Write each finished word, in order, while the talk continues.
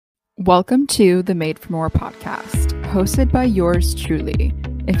Welcome to the Made for More podcast, hosted by yours truly.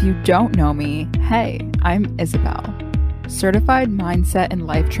 If you don't know me, hey, I'm Isabel, certified mindset and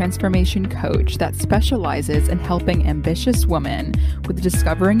life transformation coach that specializes in helping ambitious women with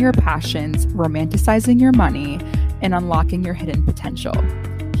discovering your passions, romanticizing your money, and unlocking your hidden potential.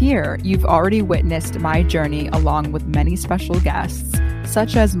 Here, you've already witnessed my journey along with many special guests,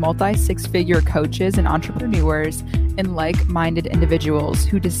 such as multi-six-figure coaches and entrepreneurs and like-minded individuals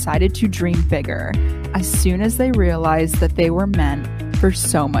who decided to dream bigger as soon as they realized that they were meant for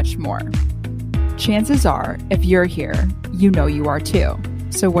so much more. Chances are, if you're here, you know you are too.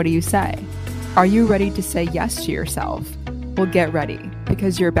 So what do you say? Are you ready to say yes to yourself? Well, get ready,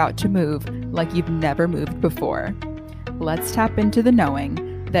 because you're about to move like you've never moved before. Let's tap into the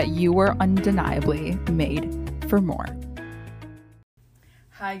knowing that you were undeniably made for more.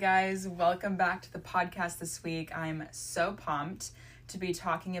 Hi guys, welcome back to the podcast this week. I'm so pumped to be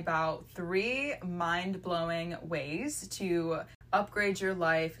talking about 3 mind-blowing ways to upgrade your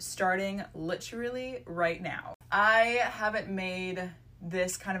life starting literally right now. I haven't made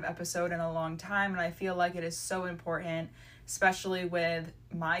this kind of episode in a long time, and I feel like it is so important, especially with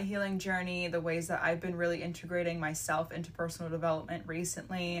my healing journey, the ways that I've been really integrating myself into personal development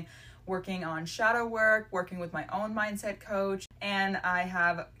recently, working on shadow work, working with my own mindset coach, and I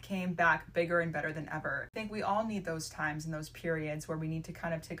have came back bigger and better than ever. I think we all need those times and those periods where we need to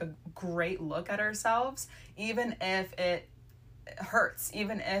kind of take a great look at ourselves, even if it hurts,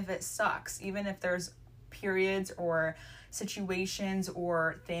 even if it sucks, even if there's periods or situations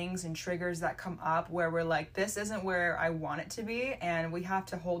or things and triggers that come up where we're like, this isn't where I want it to be, and we have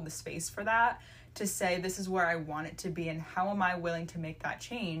to hold the space for that to say, this is where I want it to be, and how am I willing to make that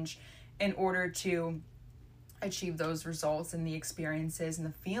change in order to achieve those results and the experiences and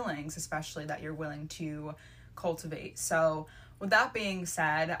the feelings, especially, that you're willing to cultivate. So with that being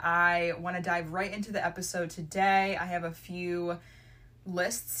said, I want to dive right into the episode today. I have a few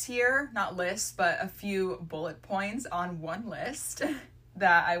lists here, not lists, but a few bullet points on one list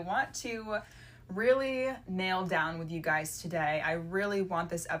that I want to really nail down with you guys today. I really want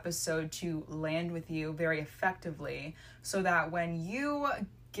this episode to land with you very effectively so that when you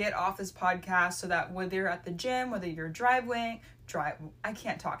get off this podcast, so that whether you're at the gym, whether you're I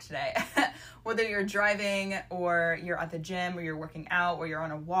can't talk today, whether you're driving or you're at the gym or you're working out or you're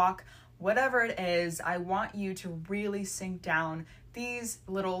on a walk, whatever it is, I want you to really sink down these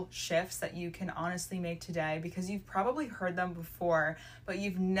little shifts that you can honestly make today, because you've probably heard them before, but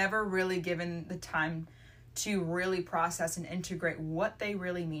you've never really given the time to really process and integrate what they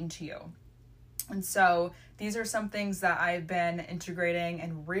really mean to you. And so these are some things that I've been integrating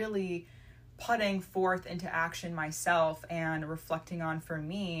and really putting forth into action myself and reflecting on for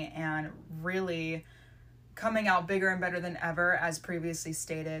me, and really coming out bigger and better than ever, as previously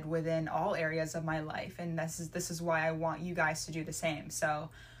stated, within all areas of my life. And this is why I want you guys to do the same. So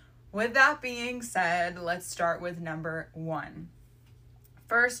with that being said, let's start with number 1.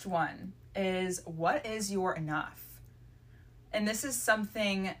 First one is, what is your enough? And this is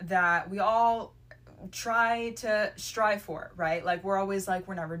something that we all try to strive for, right? Like, we're always like,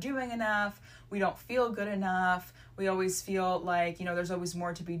 we're never doing enough. We don't feel good enough. We always feel like, there's always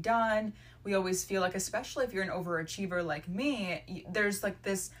more to be done. We always feel like, especially if you're an overachiever like me, there's like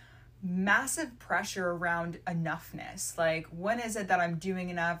this massive pressure around enoughness. Like, when is it that I'm doing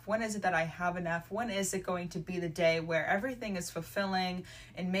enough? When is it that I have enough? When is it going to be the day where everything is fulfilling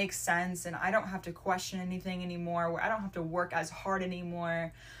and makes sense, and I don't have to question anything anymore, where I don't have to work as hard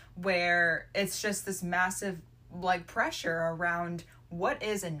anymore, where it's just this massive pressure around what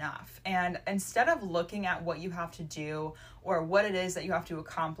is enough? And instead of looking at what you have to do, or what it is that you have to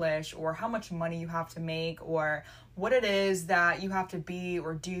accomplish, or how much money you have to make, or what it is that you have to be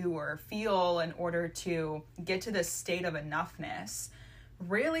or do or feel in order to get to this state of enoughness,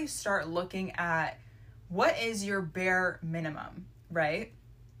 really start looking at what is your bare minimum, right?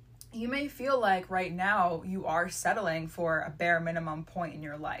 You may feel like right now you are settling for a bare minimum point in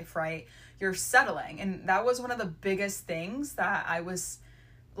your life, right? You're settling. And that was one of the biggest things that I was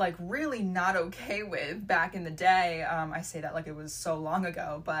really not okay with back in the day. I say that like it was so long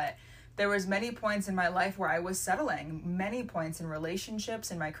ago, but there was many points in my life where I was settling, many points in relationships,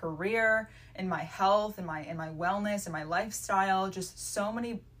 in my career, in my health, in my wellness, in my lifestyle, just so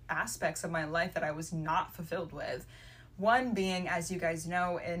many aspects of my life that I was not fulfilled with. One being, as you guys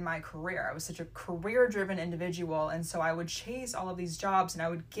know, in my career, I was such a career-driven individual, and so I would chase all of these jobs, and I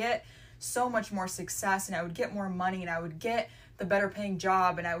would get so much more success, and I would get more money, and I would get the better paying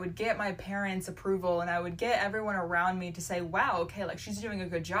job, and I would get my parents' approval, and I would get everyone around me to say, wow, okay, she's doing a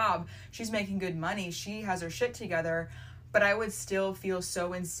good job, she's making good money, she has her shit together. but I would still feel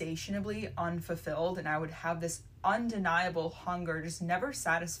so insatiably unfulfilled, and I would have this undeniable hunger, just never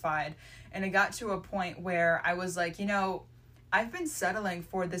satisfied. And it got to a point where I was like, I've been settling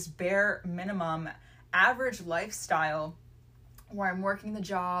for this bare minimum average lifestyle where I'm working the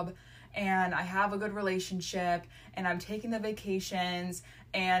job and I have a good relationship and I'm taking the vacations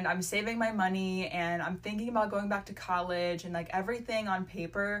and I'm saving my money and I'm thinking about going back to college, and like everything on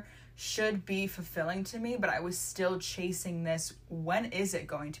paper should be fulfilling to me, but I was still chasing this, when is it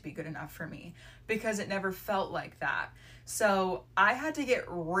going to be good enough for me? Because it never felt like that. So I had to get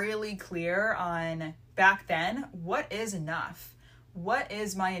really clear on, back then, what is enough? What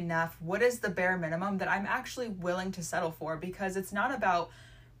is my enough? What is the bare minimum that I'm actually willing to settle for? Because it's not about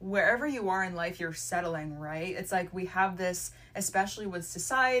wherever you are in life, you're settling, right? It's like we have this, especially with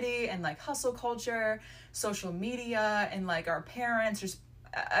society and like hustle culture, social media, and like our parents, just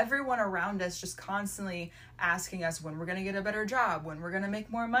everyone around us just constantly asking us when we're going to get a better job, when we're going to make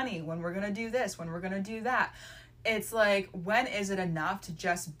more money, when we're going to do this, when we're going to do that. It's like, when is it enough to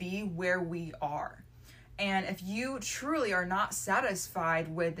just be where we are? And if you truly are not satisfied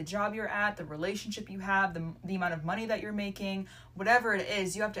with the job you're at, the relationship you have, the amount of money that you're making, whatever it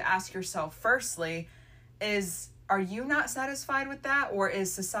is, you have to ask yourself, firstly, are you not satisfied with that, or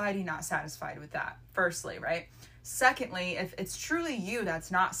is society not satisfied with that? Firstly, right? Secondly, if it's truly you that's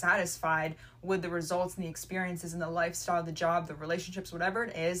not satisfied with the results and the experiences and the lifestyle, the job, the relationships, whatever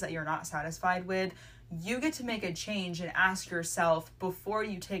it is that you're not satisfied with, you get to make a change and ask yourself, before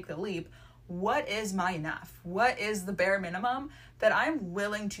you take the leap, what is my enough? What is the bare minimum that I'm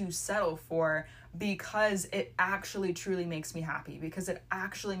willing to settle for because it actually truly makes me happy, because it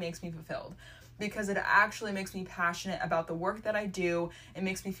actually makes me fulfilled, because it actually makes me passionate about the work that I do. It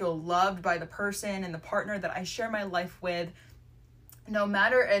makes me feel loved by the person and the partner that I share my life with. No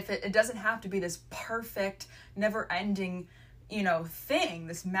matter if it doesn't have to be this perfect, never-ending thing,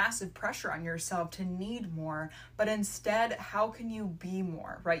 this massive pressure on yourself to need more, but instead, how can you be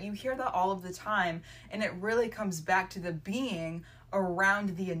more, right? You hear that all of the time, and it really comes back to the being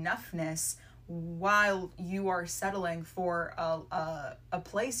around the enoughness while you are settling for a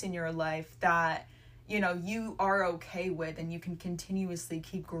place in your life that, you are okay with, and you can continuously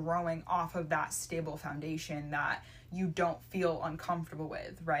keep growing off of that stable foundation that you don't feel uncomfortable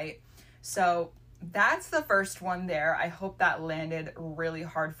with, right? So that's the first one there. I hope that landed really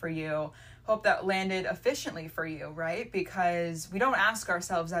hard for you. Hope that landed efficiently for you, right? Because we don't ask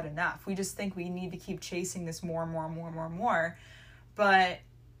ourselves that enough. We just think we need to keep chasing this more and more and more and more and more.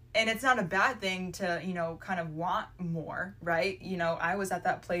 And it's not a bad thing to, kind of want more, right? I was at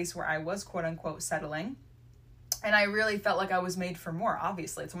that place where I was quote unquote settling, and I really felt like I was made for more.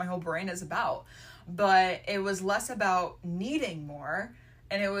 Obviously, it's what my whole brain is about. But it was less about needing more,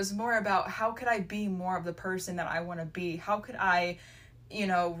 and it was more about, how could I be more of the person that I want to be? How could I,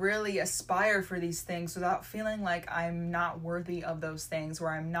 really aspire for these things without feeling like I'm not worthy of those things, or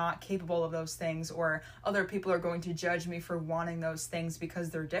I'm not capable of those things, or other people are going to judge me for wanting those things because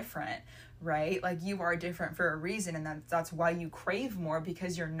they're different, right? Like, you are different for a reason, and that's why you crave more,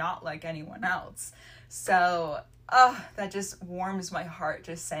 because you're not like anyone else. So, that just warms my heart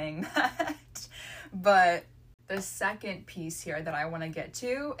just saying that. But the second piece here that I want to get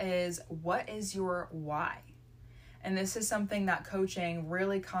to is, what is your why? And this is something that coaching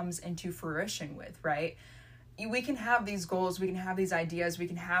really comes into fruition with, right? We can have these goals, we can have these ideas, we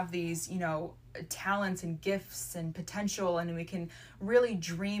can have these, talents and gifts and potential, and we can really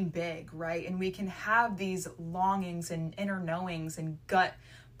dream big, right? And we can have these longings and inner knowings and gut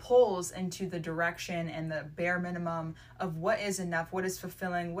pulls into the direction and the bare minimum of what is enough, what is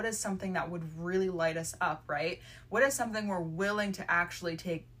fulfilling, what is something that would really light us up, right? What is something we're willing to actually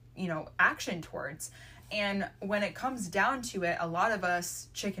take, action towards? And when it comes down to it, a lot of us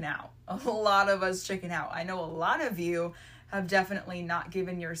chicken out. I know a lot of you have definitely not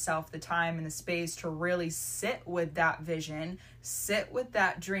given yourself the time and the space to really sit with that vision, sit with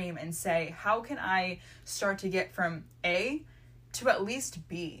that dream, and say, how can I start to get from A to at least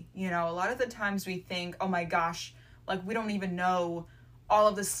B? A lot of the times we think, oh my gosh, like, we don't even know all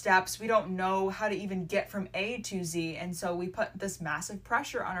of the steps. We don't know how to even get from A to Z. And so we put this massive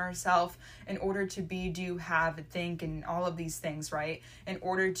pressure on ourselves in order to be, do, have, think, and all of these things, right? In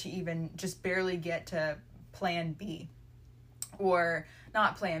order to even just barely get to plan B. Or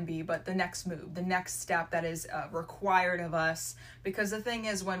not plan B, but the next move, the next step that is required of us. Because the thing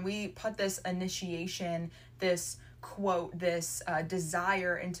is, when we put this initiation, this quote, this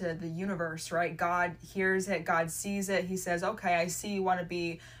desire into the universe, right? God hears it, God sees it. He says, okay, I see you want to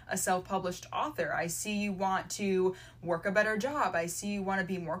be a self-published author. I see you want to work a better job. I see you want to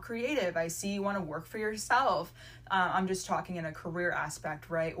be more creative. I see you want to work for yourself. I'm just talking in a career aspect,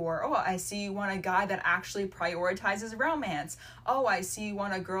 right? Or, oh, I see you want a guy that actually prioritizes romance. Oh, I see you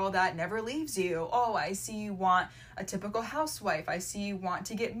want a girl that never leaves you. Oh, I see you want a typical housewife. I see you want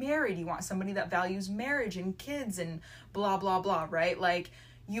to get married. You want somebody that values marriage and kids and blah, blah, blah, right? Like,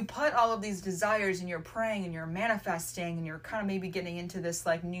 you put all of these desires and you're praying and you're manifesting and you're kind of maybe getting into this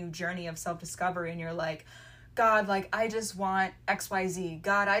like new journey of self-discovery, and you're like, God, like, I just want XYZ.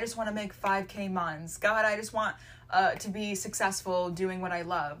 God, I just want to make 5K months. God, I just want to be successful doing what I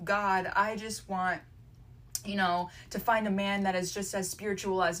love. God, I just want, to find a man that is just as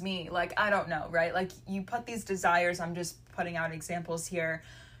spiritual as me. Like, I don't know, right? Like, you put these desires, I'm just putting out examples here.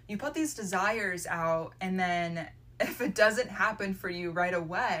 You put these desires out, and then if it doesn't happen for you right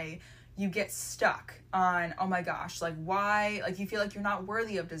away, you get stuck on, oh my gosh, like, why? Like, you feel like you're not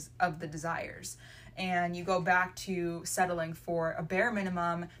worthy of the desires. And you go back to settling for a bare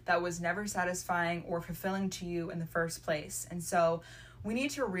minimum that was never satisfying or fulfilling to you in the first place. And so we need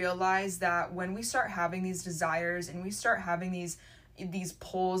to realize that when we start having these desires and we start having these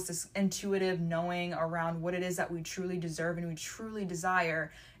pulls, this intuitive knowing around what it is that we truly deserve and we truly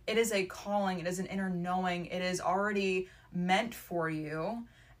desire, it is a calling, it is an inner knowing, it is already meant for you.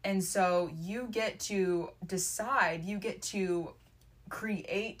 And so you get to decide, you get to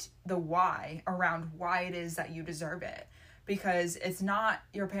create the why around why it is that you deserve it. Because it's not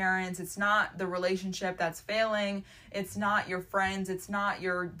your parents, it's not the relationship that's failing, it's not your friends, it's not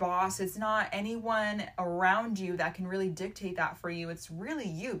your boss, it's not anyone around you that can really dictate that for you. It's really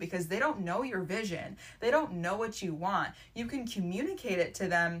you, because they don't know your vision. They don't know what you want. You can communicate it to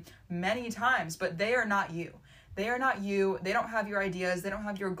them many times, but they are not you. They are not you. They don't have your ideas. They don't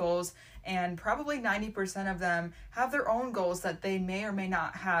have your goals. And probably 90% of them have their own goals that they may or may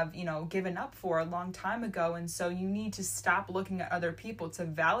not have, given up for a long time ago. And so you need to stop looking at other people to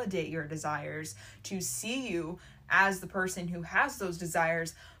validate your desires, to see you as the person who has those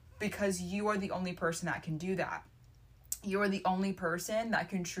desires, because you are the only person that can do that. You are the only person that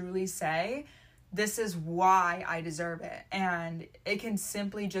can truly say, this is why I deserve it. And it can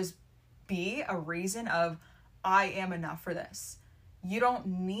simply just be a reason of, I am enough for this. You don't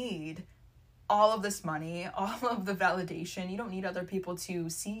need all of this money, all of the validation. You don't need other people to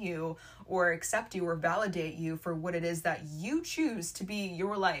see you or accept you or validate you for what it is that you choose to be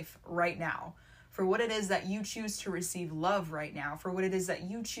your life right now, for what it is that you choose to receive love right now, for what it is that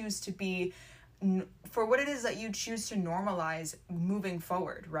you choose to be, for what it is that you choose to normalize moving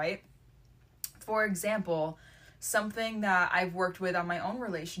forward, right? For example, something that I've worked with on my own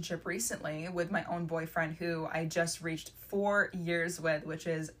relationship recently with my own boyfriend, who I just reached 4 years with, which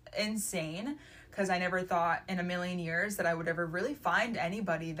is insane, because I never thought in a million years that I would ever really find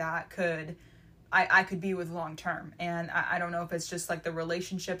anybody that I could be with long term. And I don't know if it's just like the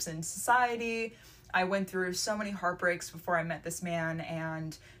relationships in society. I went through so many heartbreaks before I met this man,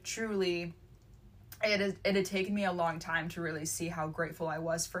 and truly it had taken me a long time to really see how grateful I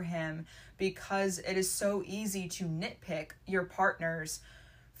was for him, because it is so easy to nitpick your partners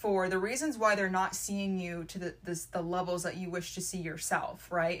for the reasons why they're not seeing you to the levels that you wish to see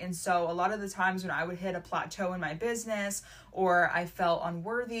yourself, right? And so a lot of the times when I would hit a plateau in my business, or I felt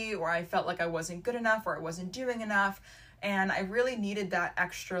unworthy, or I felt like I wasn't good enough, or I wasn't doing enough, and I really needed that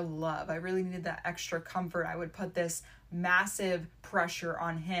extra love, I really needed that extra comfort, I would put this massive pressure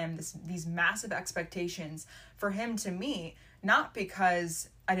on him, these massive expectations for him to meet, not because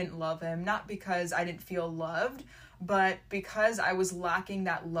I didn't love him, not because I didn't feel loved, but because I was lacking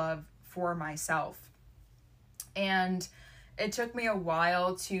that love for myself. And it took me a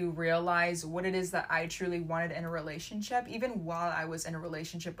while to realize what it is that I truly wanted in a relationship, even while I was in a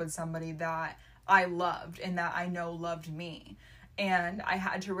relationship with somebody that I loved and that I know loved me. And I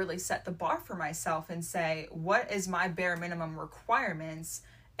had to really set the bar for myself and say, what is my bare minimum requirements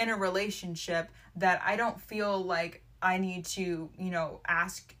in a relationship that I don't feel like I need to,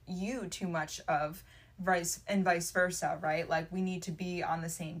 ask you too much of, and vice versa, right? Like, we need to be on the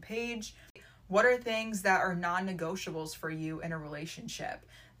same page. What are things that are non-negotiables for you in a relationship?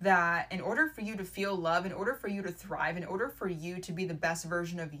 That in order for you to feel love, in order for you to thrive, in order for you to be the best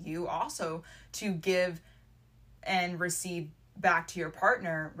version of you, also to give and receive back to your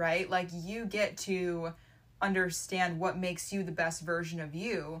partner, right? Like, you get to understand what makes you the best version of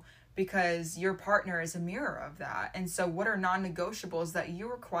you, because your partner is a mirror of that. And so what are non-negotiables that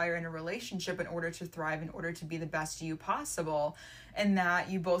you require in a relationship in order to thrive, in order to be the best you possible, and that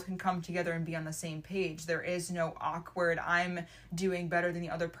you both can come together and be on the same page? There is no awkward, I'm doing better than the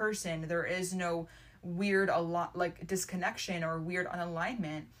other person. There is no weird disconnection or weird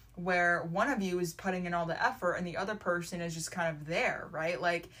unalignment where one of you is putting in all the effort and the other person is just kind of there, right?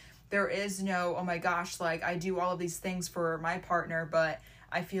 Like, There is no, oh my gosh, like I do all of these things for my partner, but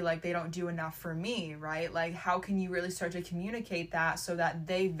I feel like they don't do enough for me, right? Like, how can you really start to communicate that so that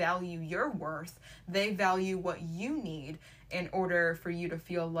they value your worth? They value what you need in order for you to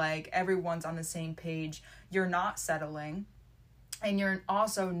feel like everyone's on the same page. You're not settling. And you're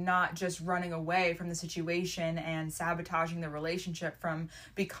also not just running away from the situation and sabotaging the relationship from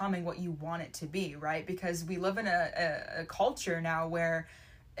becoming what you want it to be, right? Because we live in a culture now where,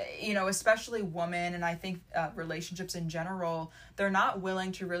 you know, especially women, and I think relationships in general, they're not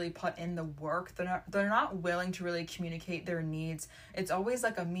willing to really put in the work. They're not willing to really communicate their needs. It's always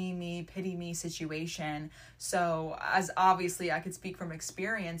like a me, pity me situation. So as obviously I could speak from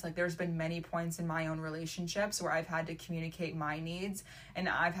experience, like there's been many points in my own relationships where I've had to communicate my needs, and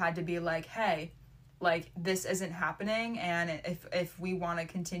I've had to be like, hey, like this isn't happening. And if we want to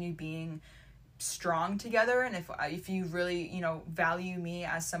continue being strong together, and if you really, you know, value me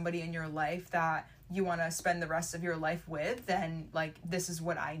as somebody in your life that you want to spend the rest of your life with, then like this is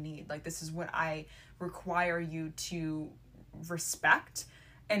what I need, like this is what I require you to respect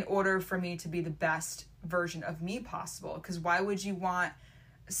in order for me to be the best version of me possible. Because why would you want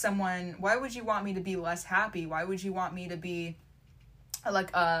me to be less happy? Why would you want me to be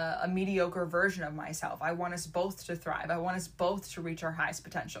like a mediocre version of myself? I want us both to thrive. I want us both to reach our highest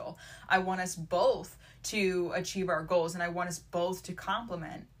potential. I want us both to achieve our goals, and I want us both to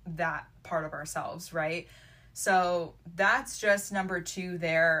complement that part of ourselves, right? So that's just number 2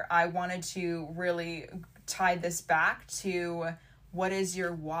 there. I wanted to really tie this back to what is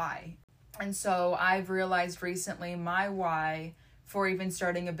your why? And so I've realized recently my why for even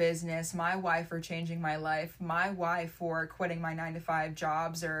starting a business, my why for changing my life, my why for quitting my 9-to-5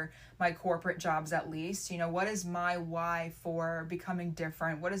 jobs, or my corporate jobs at least. You know, what is my why for becoming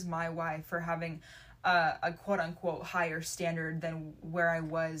different? What is my why for having a quote unquote higher standard than where I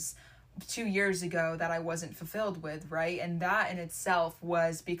was 2 years ago that I wasn't fulfilled with, right? And that in itself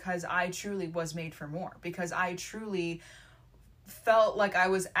was because I truly was made for more, because I truly felt like I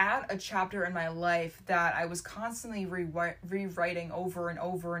was at a chapter in my life that I was constantly rewriting over and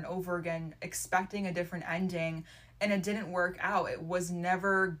over and over again, expecting a different ending, and it didn't work out. It was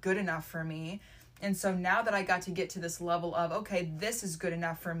never good enough for me. And so now that I got to get to this level of, okay, this is good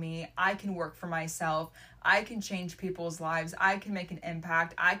enough for me, I can work for myself, I can change people's lives, I can make an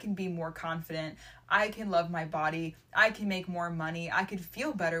impact, I can be more confident, I can love my body, I can make more money, I could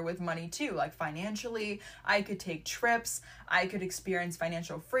feel better with money too, like financially, I could take trips, I could experience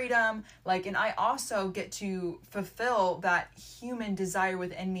financial freedom, like, and I also get to fulfill that human desire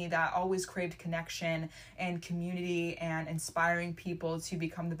within me that always craved connection and community and inspiring people to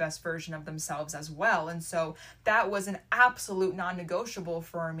become the best version of themselves as well. And so that was an absolute non-negotiable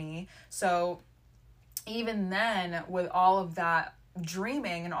for me. So even then, with all of that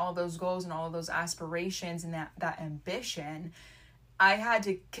dreaming and all of those goals and all of those aspirations and that ambition, I had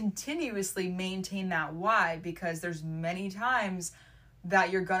to continuously maintain that why, because there's many times that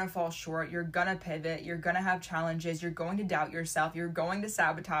you're gonna fall short, you're gonna pivot, you're gonna have challenges, you're going to doubt yourself, you're going to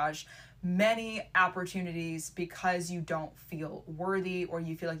sabotage many opportunities because you don't feel worthy, or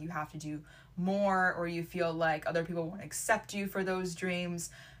you feel like you have to do more, or you feel like other people won't accept you for those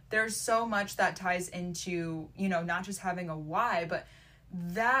dreams. There's so much that ties into, you know, not just having a why, but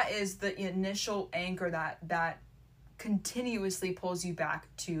that is the initial anchor that continuously pulls you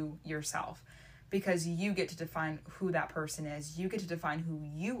back to yourself, because you get to define who that person is. You get to define who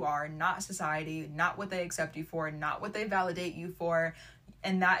you are, not society, not what they accept you for, not what they validate you for.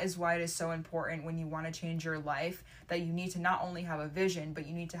 And that is why it is so important when you want to change your life, that you need to not only have a vision, but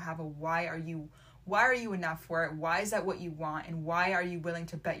you need to have a why are you enough for it? Why is that what you want? And why are you willing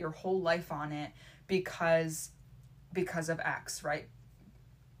to bet your whole life on it because of X, right?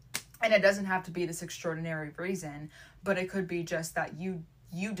 And it doesn't have to be this extraordinary reason, but it could be just that you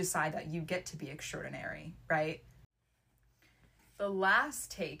decide that you get to be extraordinary, right? The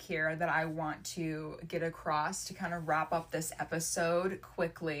last take here that I want to get across to kind of wrap up this episode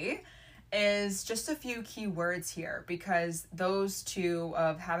quickly is just a few key words here, because those two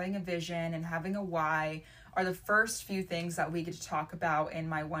of having a vision and having a why are the first few things that we get to talk about in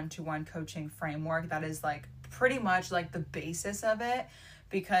my one-to-one coaching framework. That is like pretty much like the basis of it,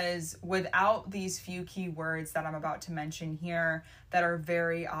 because without these few key words that I'm about to mention here that are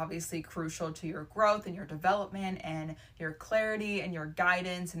very obviously crucial to your growth and your development and your clarity and your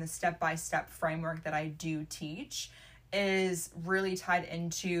guidance and the step-by-step framework that I do teach, is really tied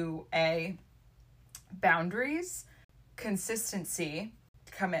into boundaries, consistency,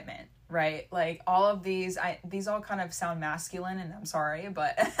 commitment, right? Like all of these all kind of sound masculine, and I'm sorry,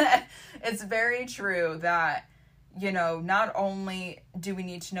 but it's very true that not only do we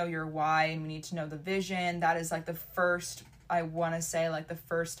need to know your why and we need to know the vision, that is like the first, I want to say like the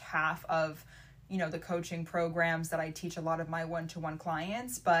first half of, the coaching programs that I teach a lot of my one-to-one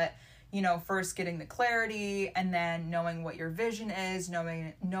clients. But, first getting the clarity, and then knowing what your vision is,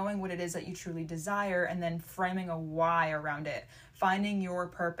 knowing what it is that you truly desire, and then framing a why around it, finding your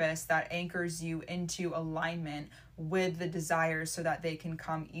purpose that anchors you into alignment with the desires so that they can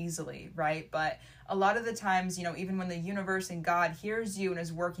come easily, right? But a lot of the times, even when the universe and God hears you and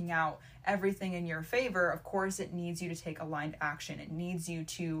is working out everything in your favor, of course, it needs you to take aligned action. It needs you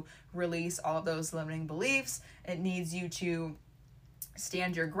to release all of those limiting beliefs. It needs you to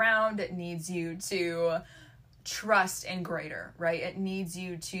stand your ground. It needs you to trust in greater, right? It needs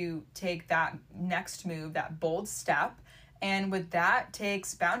you to take that next move, that bold step. And with that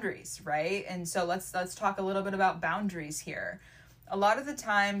takes boundaries, right? And so let's talk a little bit about boundaries here. A lot of the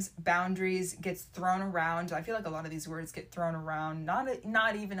times boundaries gets thrown around. I feel like a lot of these words get thrown around,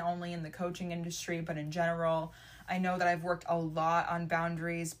 not even only in the coaching industry, but in general. I know that I've worked a lot on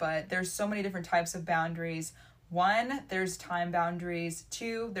boundaries, but there's so many different types of boundaries. 1, there's time boundaries.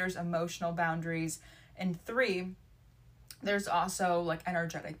 2, there's emotional boundaries. And 3, there's also like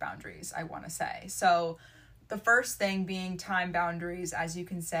energetic boundaries, I want to say. So the first thing being time boundaries, as you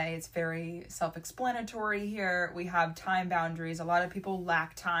can say, it's very self-explanatory here. We have time boundaries. A lot of people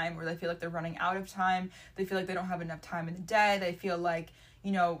lack time, or they feel like they're running out of time. They feel like they don't have enough time in the day. They feel like,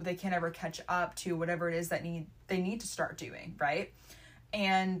 they can't ever catch up to whatever it is that they need to start doing, right?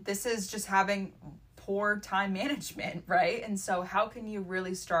 And this is just having poor time management, right? And so how can you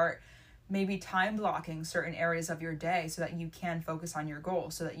really start maybe time blocking certain areas of your day so that you can focus on your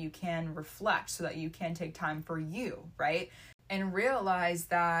goals, so that you can reflect, so that you can take time for you, right? And realize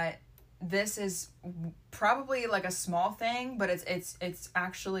that this is probably like a small thing, but it's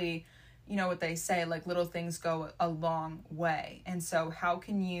actually, what they say, like little things go a long way. And so how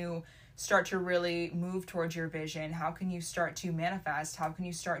can you start to really move towards your vision? How can you start to manifest? How can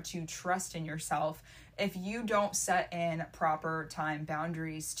you start to trust in yourself if you don't set in proper time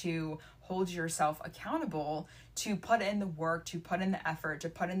boundaries to hold yourself accountable, to put in the work, to put in the effort, to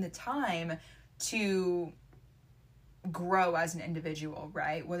put in the time to grow as an individual,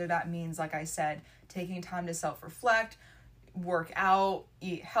 right? Whether that means, like I said, taking time to self-reflect, work out,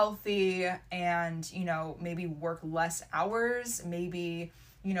 eat healthy, and, maybe work less hours, maybe,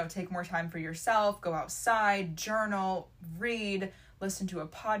 take more time for yourself, go outside, journal, read, listen to a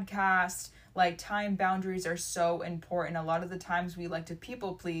podcast. Like, time boundaries are so important. A lot of the times we like to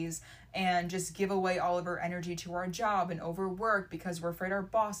people please and just give away all of our energy to our job and overwork because we're afraid our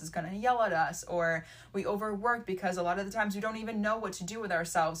boss is going to yell at us, or we overwork because a lot of the times we don't even know what to do with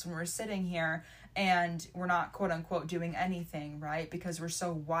ourselves when we're sitting here and we're not quote unquote doing anything, right? Because we're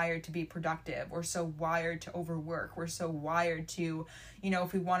so wired to be productive. We're so wired to overwork. We're so wired to,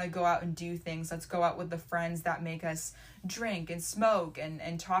 if we want to go out and do things, let's go out with the friends that make us drink and smoke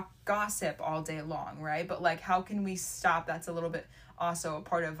and talk gossip all day long, right? But like, how can we stop? That's a little bit also a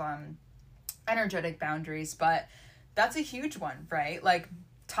part of energetic boundaries, but that's a huge one, right? Like,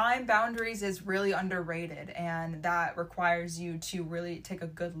 time boundaries is really underrated, and that requires you to really take a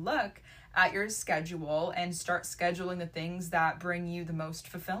good look at your schedule and start scheduling the things that bring you the most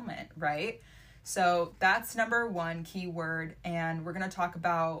fulfillment, right? So that's number 1 keyword, and we're going to talk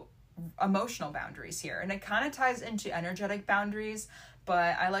about emotional boundaries here. And it kind of ties into energetic boundaries,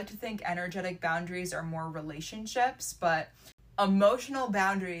 but I like to think energetic boundaries are more relationships, but emotional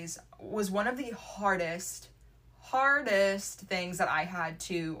boundaries was one of the hardest things that I had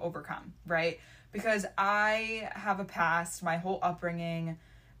to overcome, right? Because I have a past, my whole upbringing,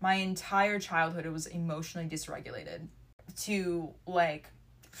 my entire childhood, it was emotionally dysregulated. To like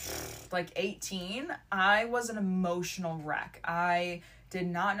 18, I was an emotional wreck. I did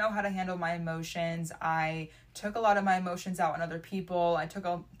not know how to handle my emotions. I took a lot of my emotions out on other people. I took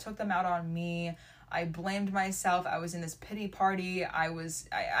them out on me. I blamed myself. I was in this pity party. I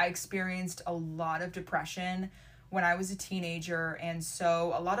experienced a lot of depression when I was a teenager. And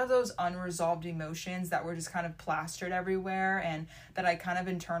so a lot of those unresolved emotions that were just kind of plastered everywhere and that I kind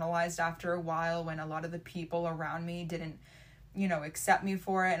of internalized after a while when a lot of the people around me didn't, accept me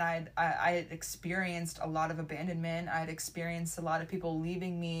for it. And I had experienced a lot of abandonment. I had experienced a lot of people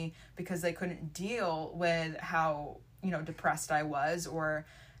leaving me because they couldn't deal with how, depressed I was, or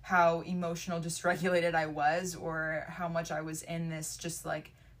how emotional dysregulated I was, or how much I was in this just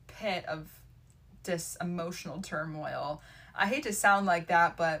like pit of this emotional turmoil. I hate to sound like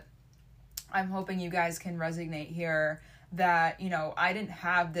that, but I'm hoping you guys can resonate here that, I didn't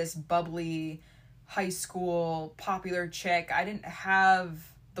have this bubbly high school popular chick. I didn't have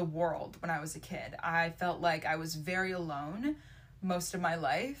the world when I was a kid. I felt like I was very alone most of my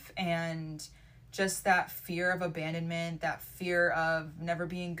life, and just that fear of abandonment, that fear of never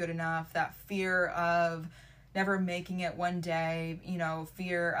being good enough, that fear of never making it one day,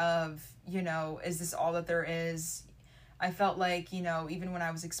 fear of, is this all that there is? I felt like, even when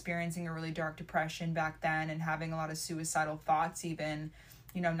I was experiencing a really dark depression back then and having a lot of suicidal thoughts even,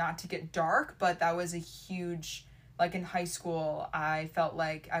 not to get dark, but that was a huge, like in high school, I felt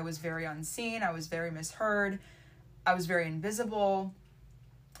like I was very unseen, I was very misheard, I was very invisible.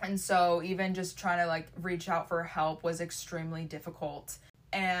 And so even just trying to like reach out for help was extremely difficult.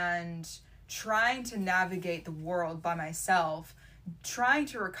 And trying to navigate the world by myself, trying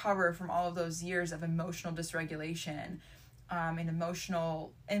to recover from all of those years of emotional dysregulation, and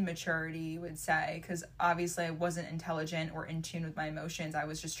emotional immaturity, you would say, because obviously I wasn't intelligent or in tune with my emotions. I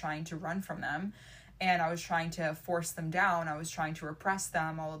was just trying to run from them, and I was trying to force them down. I was trying to repress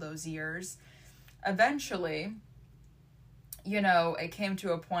them all of those years. Eventually, it came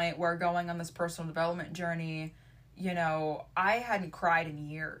to a point where going on this personal development journey, I hadn't cried in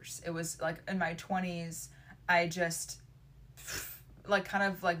years. It was like in my 20s, I just like kind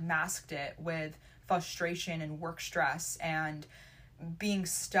of like masked it with frustration and work stress and being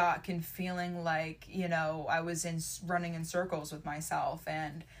stuck and feeling like, I was running in circles with myself,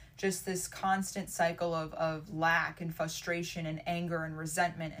 and just this constant cycle of lack and frustration and anger and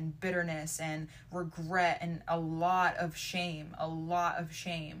resentment and bitterness and regret and a lot of shame.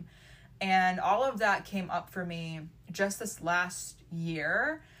 And all of that came up for me just this last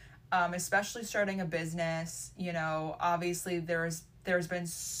year, especially starting a business. Obviously there's been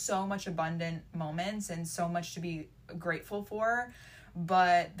so much abundant moments and so much to be grateful for,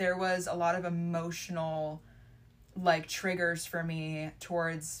 but there was a lot of emotional like triggers for me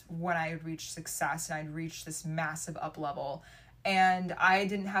towards when I had reached success and I'd reached this massive up level, and I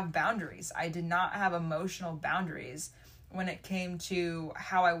didn't have boundaries. I did not have emotional boundaries when it came to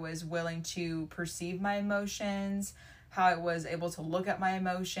how I was willing to perceive my emotions, how I was able to look at my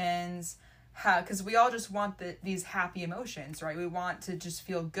emotions, because we all just want these happy emotions, right? We want to just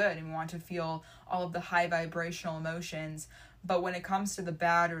feel good and we want to feel all of the high vibrational emotions. But when it comes to the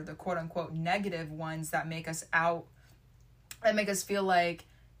bad or the quote unquote negative ones that make us feel like,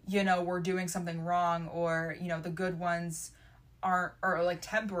 we're doing something wrong, or, the good ones are like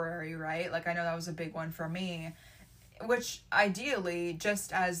temporary, right? Like I know that was a big one for me, which ideally,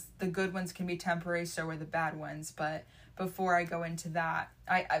 just as the good ones can be temporary, so are the bad ones. But before I go into that,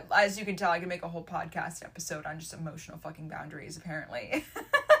 I as you can tell, I can make a whole podcast episode on just emotional fucking boundaries, apparently.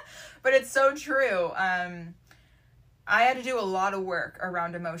 But it's so true. I had to do a lot of work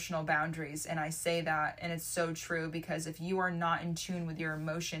around emotional boundaries, and I say that, and it's so true, because if you are not in tune with your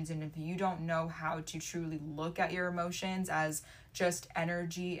emotions, and if you don't know how to truly look at your emotions as just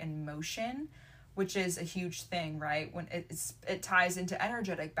energy and motion, which is a huge thing, right? When it ties into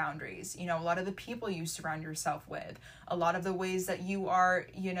energetic boundaries, a lot of the people you surround yourself with, a lot of the ways that you are,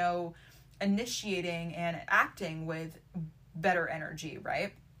 initiating and acting with better energy,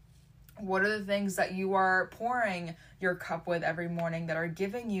 right? What are the things that you are pouring your cup with every morning that are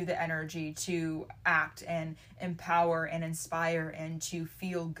giving you the energy to act and empower and inspire and to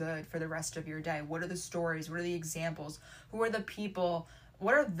feel good for the rest of your day? What are the stories? What are the examples? Who are the people?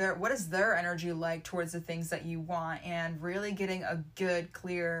 What is their energy like towards the things that you want? And really getting a good,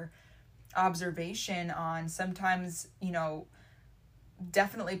 clear observation on sometimes,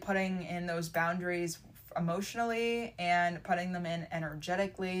 definitely putting in those boundaries emotionally and putting them in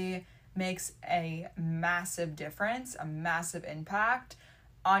energetically makes a massive difference, a massive impact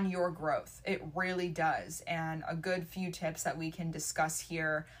on your growth. It really does. And a good few tips that we can discuss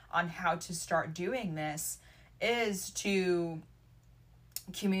here on how to start doing this is to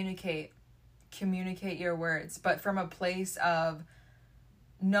communicate your words, but from a place of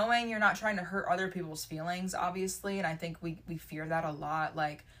knowing you're not trying to hurt other people's feelings, obviously. And I think we fear that a lot.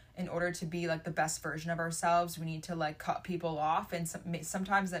 Like, in order to be like the best version of ourselves, we need to like cut people off, and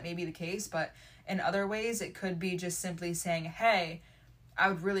sometimes that may be the case, but in other ways it could be just simply saying, hey, I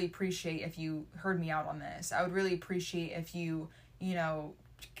would really appreciate if you heard me out on this. I would really appreciate if you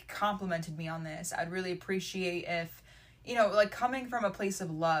complimented me on this. I'd really appreciate if, like coming from a place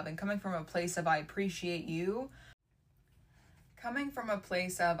of love and coming from a place of I appreciate you, coming from a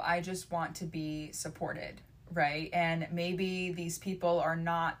place of I just want to be supported, right? And maybe these people are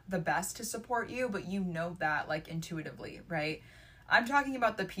not the best to support you, but you know that like intuitively, right? I'm talking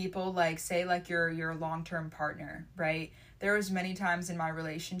about the people like, say like your long-term partner, right? There was many times in my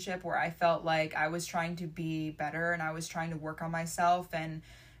relationship where I felt like I was trying to be better and I was trying to work on myself, and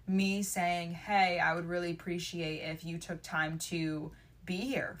me saying, hey, I would really appreciate if you took time to be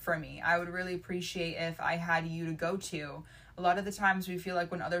here for me. I would really appreciate if I had you to go to. A lot of the times we feel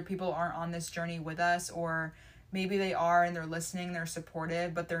like when other people aren't on this journey with us, or maybe they are and they're listening, they're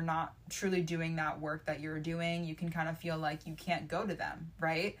supportive, but they're not truly doing that work that you're doing, you can kind of feel like you can't go to them,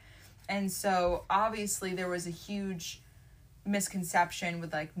 right? And so obviously there was a huge misconception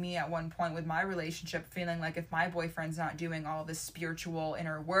with like me at one point with my relationship, feeling like if my boyfriend's not doing all this spiritual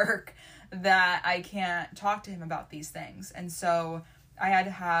inner work, that I can't talk to him about these things. And so I had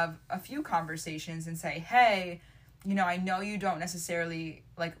to have a few conversations and say, hey, you know, I know you don't necessarily,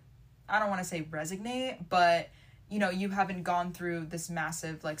 like, I don't want to say resonate, but, you know, you haven't gone through this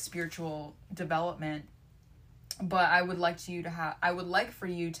massive, like, spiritual development, but I would like for you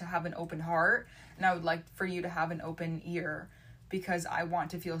to have an open heart, and I would like for you to have an open ear, because I want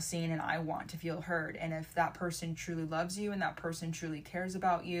to feel seen and I want to feel heard. And if that person truly loves you and that person truly cares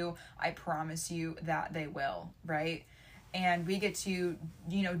about you, I promise you that they will, right? And we get to,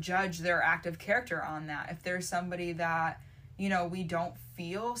 you know, judge their active character on that. If there's somebody that, you know, we don't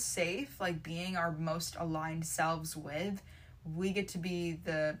feel safe, like, being our most aligned selves with, we get to be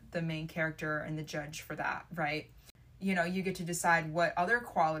the main character and the judge for that, right? You know, you get to decide what other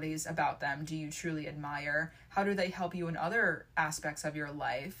qualities about them do you truly admire? How do they help you in other aspects of your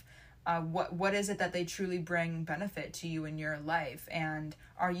life? What is it that they truly bring benefit to you in your life? And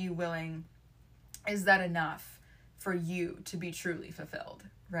are you willing, is that enough for you to be truly fulfilled,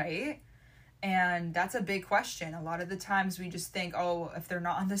 right? And that's a big question. A lot of the times we just think, oh, if they're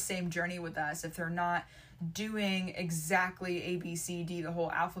not on the same journey with us, if they're not doing exactly A, B, C, D, the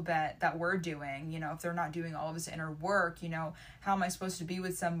whole alphabet that we're doing, you know, if they're not doing all of this inner work, you know, how am I supposed to be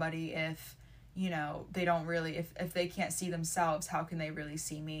with somebody if, you know, they don't really, if they can't see themselves, how can they really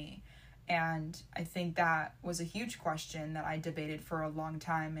see me? And I think that was a huge question that I debated for a long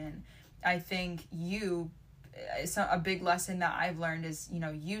time. And I think a big lesson that I've learned is, you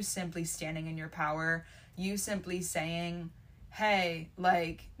know, you simply standing in your power, you simply saying, hey,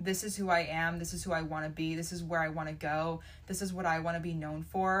 like, this is who I am, this is who I want to be, this is where I want to go, this is what I want to be known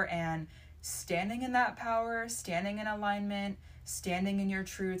for, and standing in that power, standing in alignment, standing in your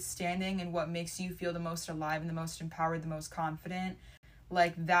truth, standing in what makes you feel the most alive and the most empowered, the most confident,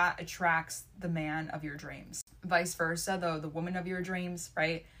 like, that attracts the man of your dreams. Vice versa, though, the woman of your dreams,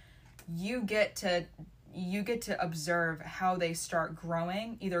 right? You get to observe how they start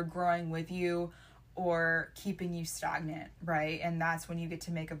growing, either growing with you or keeping you stagnant, right? And that's when you get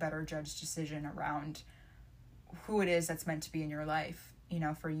to make a better judged decision around who it is that's meant to be in your life, you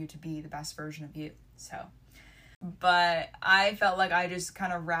know, for you to be the best version of you. So, but I felt like I just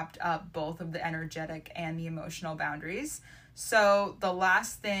kind of wrapped up both of the energetic and the emotional boundaries. So the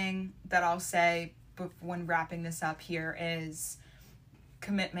last thing that I'll say when wrapping this up here is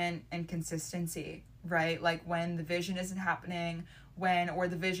commitment and consistency, right? Like, when the vision isn't happening, or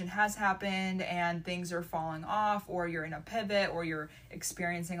the vision has happened and things are falling off, or you're in a pivot, or you're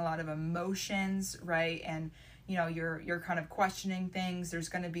experiencing a lot of emotions, right? And, you know, you're kind of questioning things. There's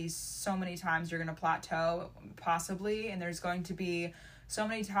going to be so many times you're going to plateau, possibly, and there's going to be so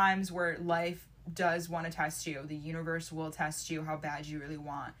many times where life does want to test you. The universe will test you, how bad you really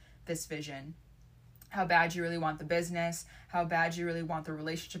want this vision, how bad you really want the business, how bad you really want the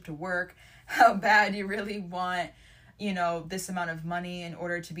relationship to work, how bad you really want, you know, this amount of money in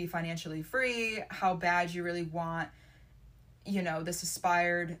order to be financially free, how bad you really want, you know, this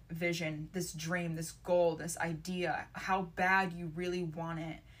aspired vision, this dream, this goal, this idea, how bad you really want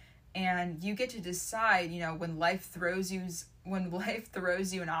it. And you get to decide, you know, when life throws you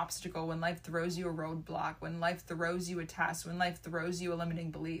an obstacle, when life throws you a roadblock, when life throws you a test, when life throws you a limiting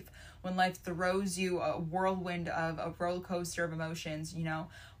belief, when life throws you a whirlwind of a roller coaster of emotions, you know,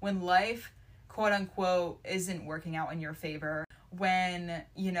 when life, quote unquote, isn't working out in your favor, when,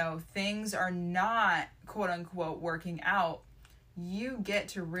 you know, things are not, quote unquote, working out, you get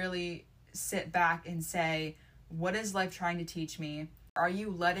to really sit back and say, what is life trying to teach me? Are you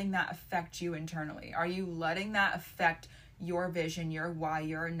letting that affect you internally? Are you letting that affect your vision, your why,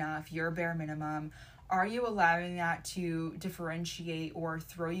 your enough, your bare minimum? Are you allowing that to differentiate or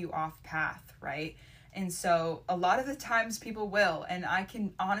throw you off path, right? And so a lot of the times people will, and I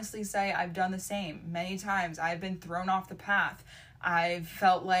can honestly say I've done the same. Many times I've been thrown off the path. I've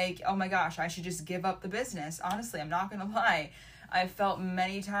felt like, oh my gosh, I should just give up the business. Honestly, I'm not going to lie. I've felt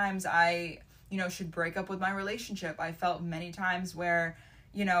many times I should break up with my relationship. I felt many times where,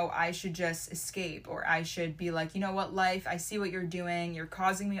 I should just escape, or I should be like, you know what, life, I see what you're doing. You're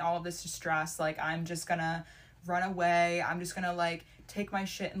causing me all of this distress. Like, I'm just gonna run away. I'm just gonna take my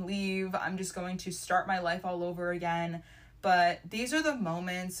shit and leave. I'm just going to start my life all over again. But these are the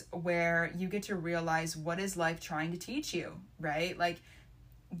moments where you get to realize, what is life trying to teach you, right? Like,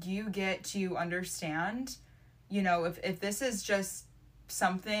 you get to understand, if this is just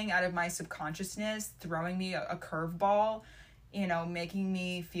something out of my subconsciousness throwing me a curveball, making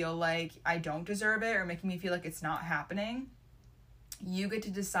me feel like I don't deserve it, or making me feel like it's not happening, you get to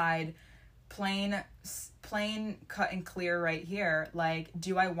decide plain cut and clear right here. Like,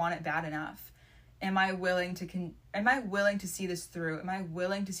 do I want it bad enough? Am I willing to see this through? Am I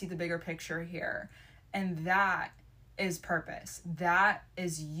willing to see the bigger picture here? And that is purpose. That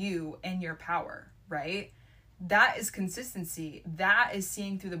is you and your power, right? That is consistency. That is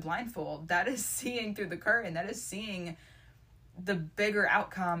seeing through the blindfold. That is seeing through the curtain. That is seeing the bigger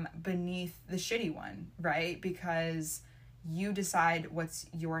outcome beneath the shitty one, right? Because you decide what's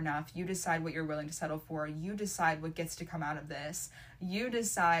your enough. You decide what you're willing to settle for. You decide what gets to come out of this. You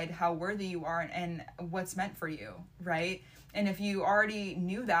decide how worthy you are and what's meant for you, right? And if you already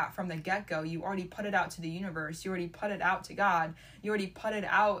knew that from the get-go, you already put it out to the universe, you already put it out to God, you already put it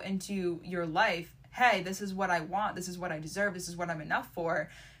out into your life. Hey, this is what I want. This is what I deserve. This is what I'm enough for.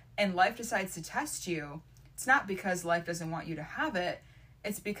 And life decides to test you. It's not because life doesn't want you to have it.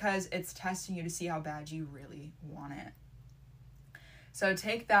 It's because it's testing you to see how bad you really want it. So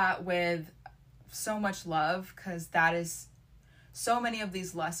take that with so much love, because that is so many of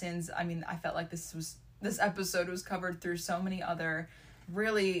these lessons. I mean, I felt like this episode was covered through so many other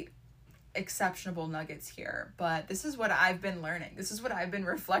really exceptional nuggets here. But this is what I've been learning. This is what I've been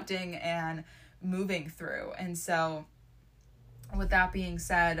reflecting and moving through. And so with that being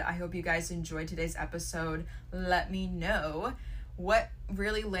said, I hope you guys enjoyed today's episode. Let me know what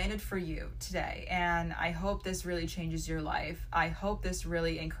really landed for you today. And I hope this really changes your life. I hope this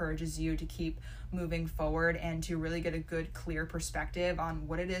really encourages you to keep moving forward and to really get a good, clear perspective on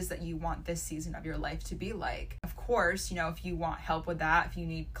what it is that you want this season of your life to be like. Of course, if you want help with that, if you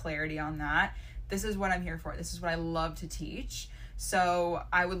need clarity on that, this is what I'm here for. This is what I love to teach. So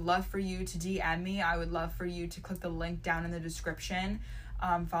I would love for you to DM me. I would love for you to click the link down in the description.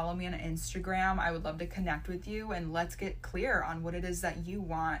 Follow me on Instagram. I would love to connect with you, and let's get clear on what it is that you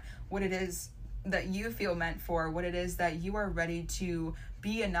want, what it is that you feel meant for, what it is that you are ready to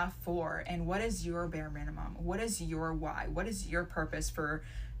be enough for, and what is your bare minimum? What is your why? What is your purpose for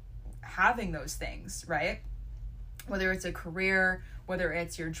having those things, right? Whether it's a career, whether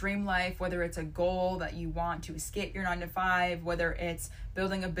it's your dream life, whether it's a goal that you want to escape your 9-to-5, whether it's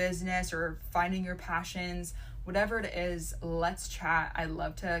building a business or finding your passions, whatever it is, let's chat. I'd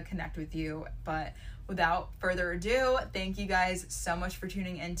love to connect with you. But without further ado, thank you guys so much for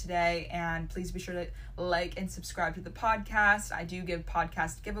tuning in today. And please be sure to like and subscribe to the podcast. I do give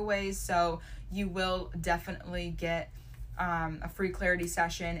podcast giveaways, so you will definitely get a free clarity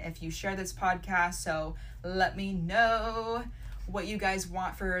session if you share this podcast. So let me know what you guys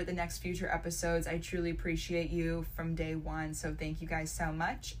want for the next future episodes. I truly appreciate you from day one. So thank you guys so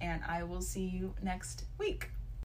much, and I will see you next week.